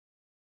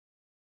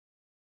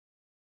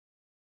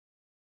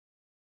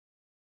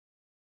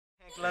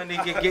Lundy,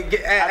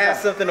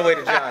 ask something away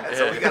to John.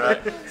 So we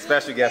got a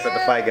special guest at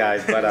the fight,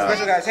 guys. But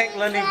special guys, Hank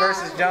Lundy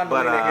versus John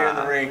Molina here in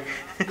the ring.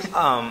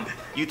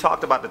 You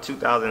talked about the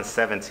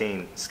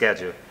 2017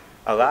 schedule.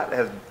 A lot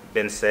has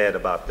been said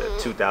about the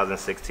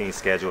 2016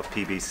 schedule of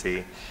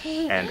PBC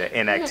and the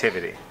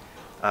inactivity.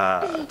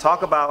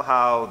 Talk about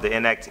how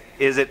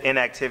is it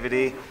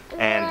inactivity,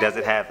 and does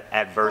it have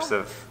adverse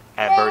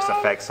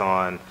effects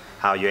on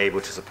how you're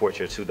able to support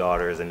your two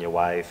daughters and your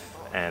wife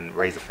and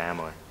raise a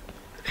family?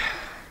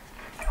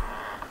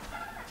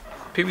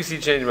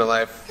 PBC changed my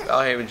life.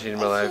 Al Haymon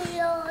changed my life.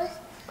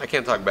 I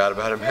can't talk bad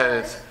about it,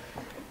 man.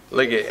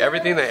 Look at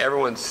everything that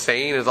everyone's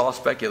saying is all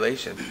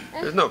speculation.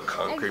 There's no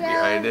concrete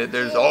behind it.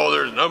 There's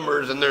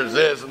numbers and there's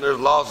this and there's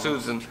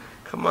lawsuits and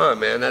come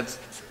on, man.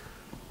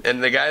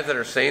 And the guys that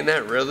are saying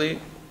that really,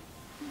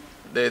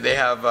 they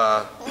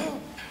have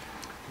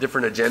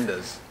different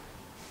agendas.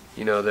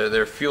 You know,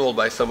 they're fueled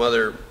by some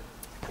other,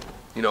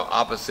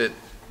 opposite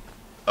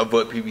of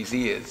what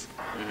PBC is.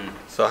 Mm-hmm.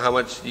 So how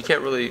much you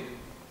can't really.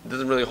 It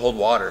doesn't really hold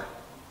water.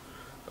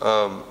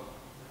 I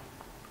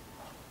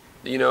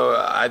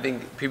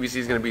think PBC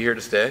is going to be here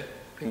to stay. I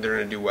think they're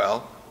going to do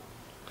well.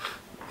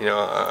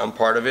 I'm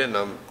part of it, and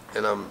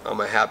I'm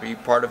a happy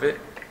part of it.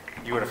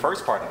 You were the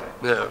first part of it.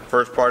 Yeah,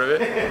 first part of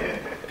it.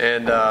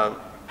 And I'm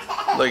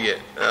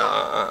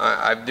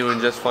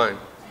doing just fine.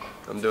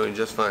 I'm doing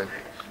just fine.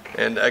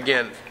 And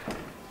again,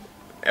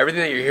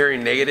 everything that you're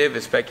hearing negative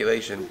is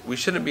speculation. We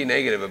shouldn't be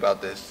negative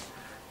about this.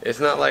 It's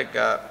not like.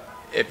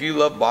 If you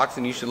love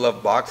boxing, you should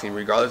love boxing,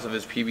 regardless of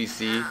his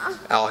PBC,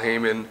 Al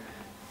Haymon,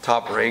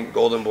 top rank,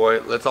 golden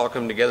boy. Let's all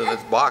come together.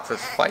 Let's box.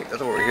 Let's fight.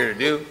 That's what we're here to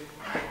do.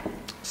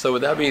 So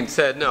with that being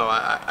said, no,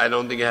 I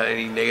don't think it had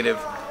any negative,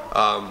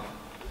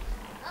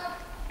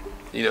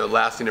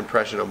 lasting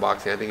impression on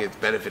boxing. I think it's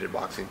benefited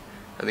boxing.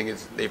 I think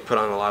they've put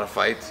on a lot of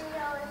fights.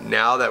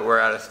 Now that we're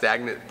at a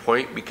stagnant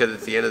point because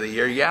it's the end of the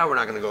year, we're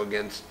not going to go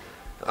against,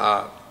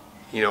 playoffs,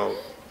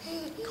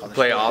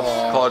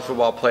 college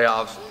football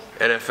playoffs,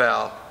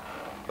 NFL.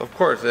 Of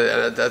course,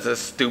 that's a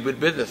stupid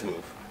business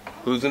move.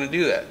 Who's going to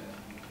do that?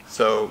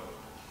 So,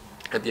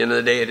 at the end of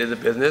the day, it is a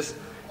business.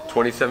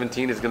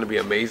 2017 is going to be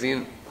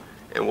amazing,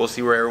 and we'll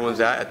see where everyone's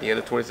at the end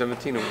of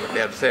 2017 and what they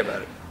have to say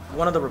about it.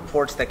 One of the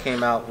reports that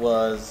came out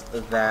was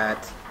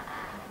that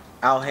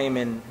Al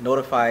Haymon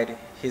notified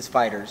his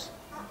fighters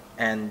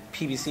and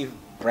PBC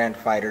brand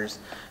fighters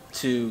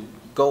to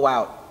go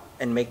out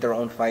and make their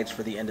own fights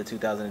for the end of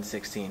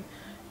 2016.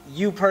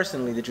 You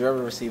personally, did you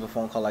ever receive a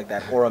phone call like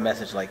that or a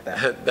message like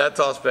that? That's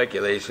all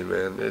speculation,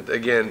 man.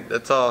 Again,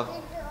 that's all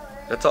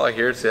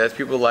hearsay. That's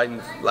people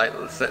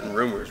setting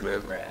rumors,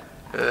 man. Right.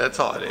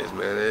 That's all it is,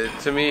 man.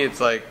 To me, it's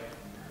like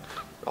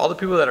all the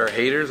people that are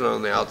haters are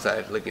on the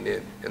outside looking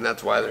in, and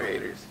that's why they're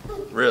haters.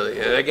 Really.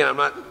 And again, I'm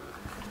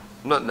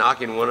not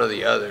knocking one or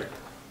the other.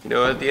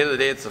 At the end of the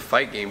day, it's a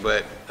fight game.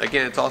 But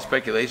again, it's all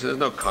speculation. There's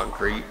no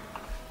concrete.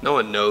 No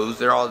one knows.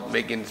 They're all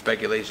making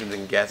speculations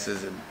and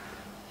guesses and.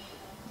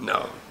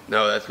 No,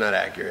 that's not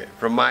accurate.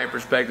 From my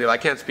perspective, I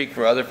can't speak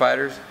for other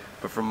fighters,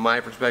 but from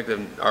my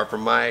perspective, or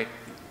from my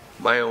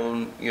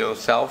own,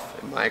 self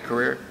and my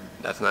career,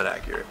 that's not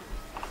accurate.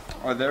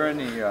 Are there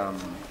any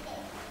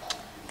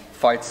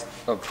fights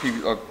of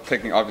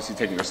taking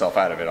yourself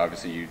out of it?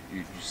 Obviously, you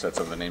said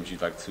some of the names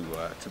you'd like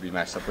to be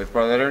matched up with. But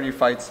are there any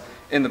fights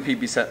in the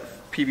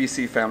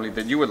PBC family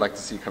that you would like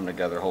to see come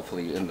together,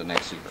 hopefully in the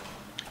next year?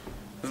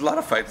 There's a lot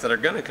of fights that are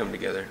going to come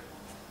together.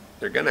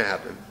 They're going to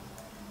happen.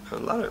 A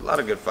lot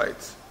of good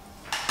fights.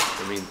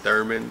 I mean,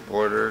 Thurman,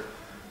 Porter,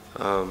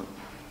 Berto.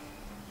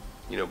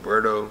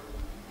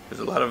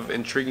 There's a lot of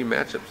intriguing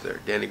matchups there.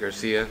 Danny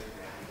Garcia.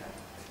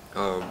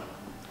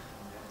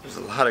 There's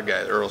a lot of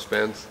guys. Earl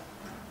Spence.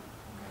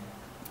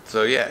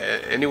 So yeah,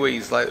 any way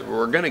you slice,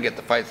 we're gonna get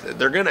the fights.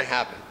 They're gonna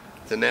happen.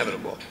 It's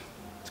inevitable.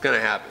 It's gonna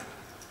happen.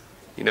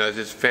 It's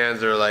just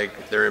fans are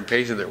they're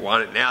impatient. They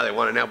want it now.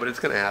 But it's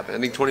gonna happen. I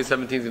think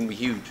 2017 is gonna be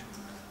huge.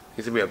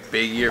 It's gonna be a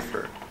big year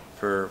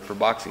for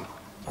boxing.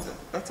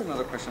 That's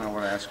another question I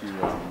want to ask you.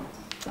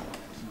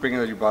 Bringing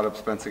that you brought up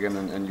Spence again,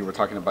 and you were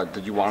talking about,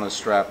 did you want to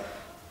strap?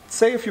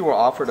 Say if you were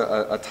offered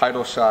a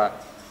title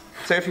shot.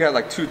 Say if you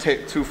had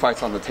two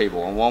fights on the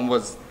table, and one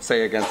was,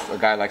 say, against a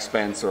guy like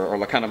Spence or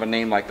kind of a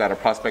name like that, a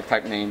prospect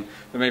type name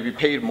that maybe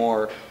paid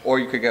more, or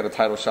you could get a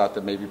title shot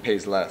that maybe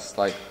pays less.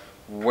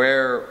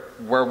 Where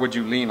would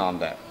you lean on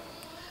that?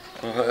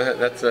 Well,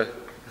 that's a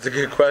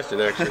good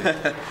question, actually.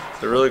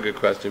 It's a really good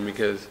question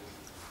because.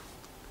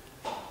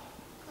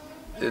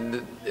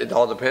 It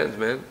all depends,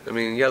 man. I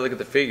mean, you gotta look at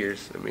the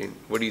figures. I mean,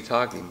 what are you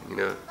talking?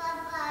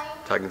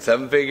 Talking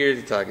 7 figures,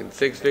 you're talking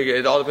 6 figures.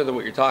 It all depends on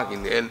what you're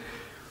talking. And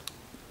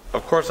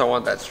of course, I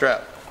want that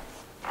strap.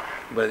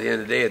 But at the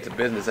end of the day, it's a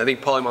business. I think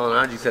Paulie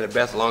Malignaggi said it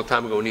best a long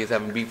time ago when he was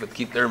having beef with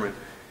Keith Thurman.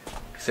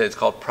 He said it's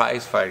called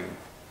prize fighting.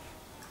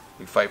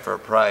 We fight for a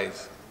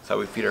prize. That's how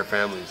we feed our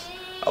families.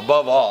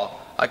 Above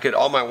all,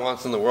 all my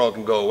wants in the world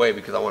can go away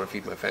because I want to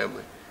feed my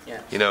family.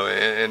 Yeah.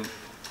 And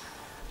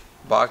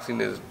boxing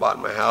has bought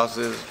my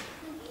houses,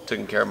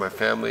 taking care of my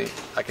family.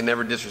 I can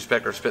never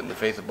disrespect or spit in the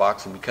face of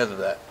boxing because of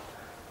that.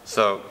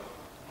 So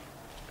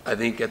I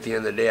think at the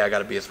end of the day, I got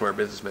to be a smart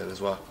businessman as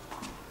well.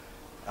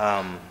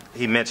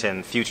 He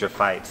mentioned future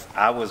fights.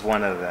 I was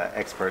one of the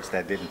experts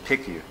that didn't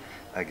pick you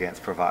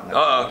against Provatnik.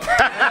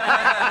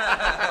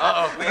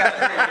 We got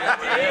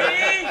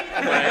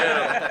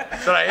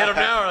should I hit him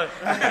now? Or?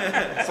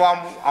 So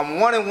I'm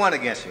 1-1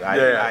 against you.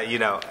 You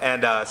know,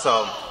 and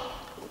so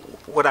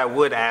what I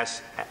would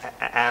ask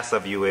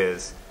of you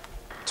is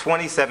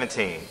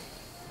 2017.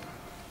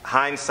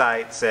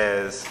 Hindsight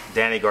says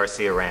Danny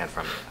Garcia ran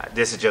from you.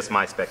 This is just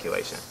my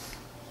speculation.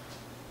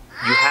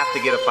 You have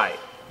to get a fight.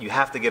 You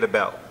have to get a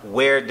belt.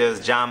 Where does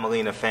John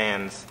Molina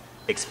fans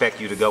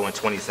expect you to go in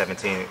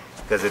 2017?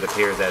 Because it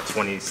appears that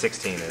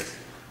 2016 is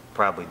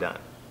probably done.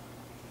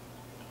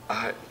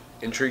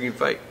 Intriguing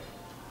fight.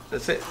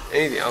 That's it.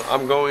 Anything.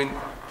 I'm going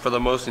for the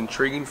most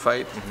intriguing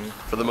fight,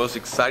 for the most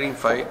exciting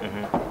fight,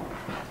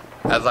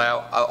 as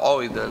I've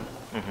always done.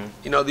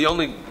 You know, the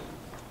only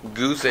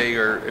goose egg,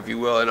 or if you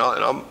will, and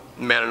I'm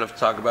man enough to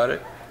talk about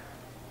it,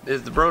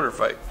 is the Broner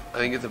fight. I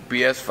think it's a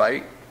BS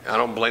fight. I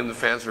don't blame the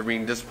fans for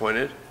being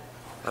disappointed.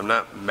 I'm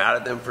not mad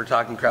at them for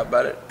talking crap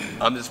about it.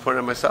 I'm disappointed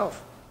in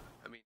myself.